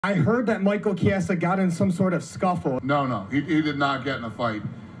I heard that Michael Chiesa got in some sort of scuffle. No, he did not get in a fight.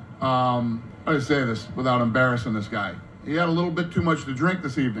 I say this without embarrassing this guy. He had a little bit too much to drink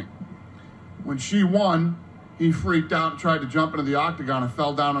this evening. When she won, he freaked out and tried to jump into the octagon and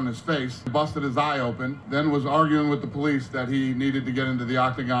fell down on his face, busted his eye open, then was arguing with the police that he needed to get into the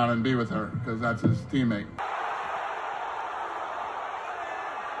octagon and be with her because that's his teammate.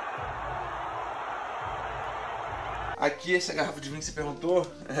 Aqui essa garrafa de vinho que você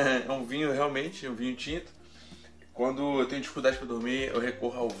perguntou é um vinho realmente, um vinho tinto. Quando eu tenho dificuldade para dormir, eu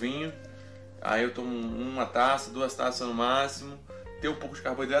recorro ao vinho. Aí eu tomo uma taça, 2 taças no máximo. Tem um pouco de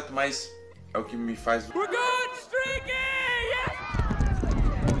carboidrato, mas é o que me faz... We're good, streaky! Yeah!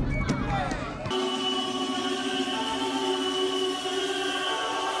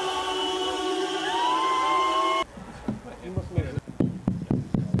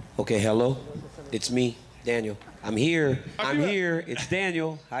 Okay, hello. It's me, Daniel. I'm here. It's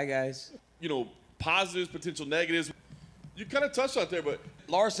Daniel. Hi, guys. You know, positives, potential negatives. You kind of touched on there, but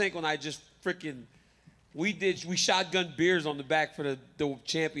Lars Sanko and I just freaking, we shotgun beers on the back for the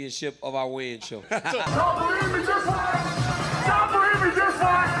championship of our weigh-in show. Don't believe me, just watch! Don't believe me, just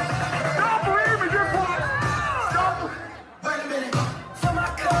watch! Don't believe me, just watch! Stop! Wait a minute. For my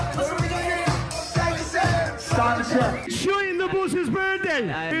cup, start the check. Showing the Bush's birthday.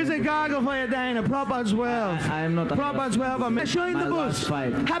 Here's a goggle for you, Dana. Proper 12. I'm not. Proper 12. I'm showing the Bush.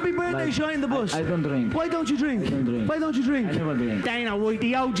 Happy birthday, showing the Bush. I don't drink. Why don't you drink? I don't drink. Why don't you drink? I never drink. Dana White,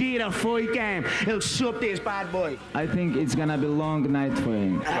 the OG of the fight game. He'll sup this bad boy. I think it's gonna be a long night for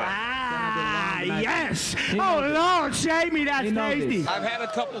him. Yes! Oh, Lord, save me, that's tasty. I've had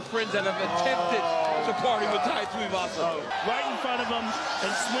a couple friends that have attempted to party with Tai Tuivasa. Right in front of him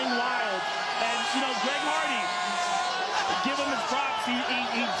and swing wild. And, you know, Greg Hardy, give him his props. He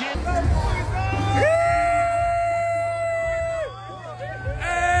did.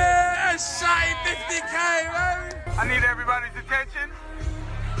 Hey, shy 50K, baby! I need everybody's attention.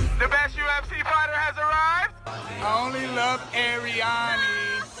 The best UFC fighter has arrived. I only love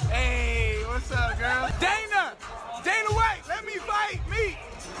Ariani. Hey, what's up, girl? Dana, wait, let me fight me.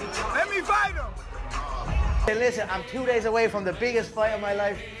 Let me fight him. Hey, listen, I'm 2 days away from the biggest fight of my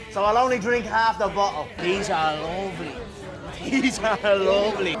life, so I'll only drink half the bottle. These are lovely. These are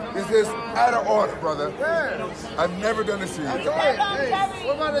lovely. This is out of order, brother. Yeah. I've never done this to you. That's all right. Hey,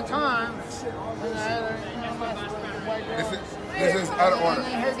 what about the time? This is out of order.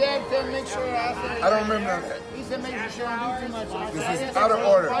 Her dad said make sure I don't remember that. He said make sure I don't do too much. This is out of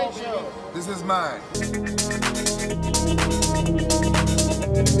order. This is mine.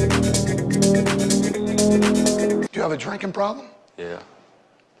 Do you have a drinking problem? Yeah.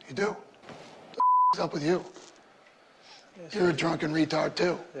 You do? What's up with you? You're a drunken retard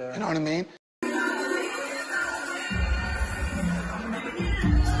too. Yeah. You know what I mean?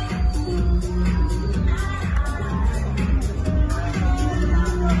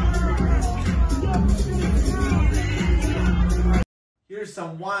 Here's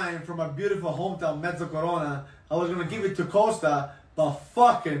some wine from our beautiful hometown, Mezzo Corona. I was gonna give it to Costa, but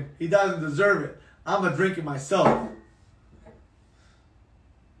fucking, he doesn't deserve it. I'm gonna drink it myself.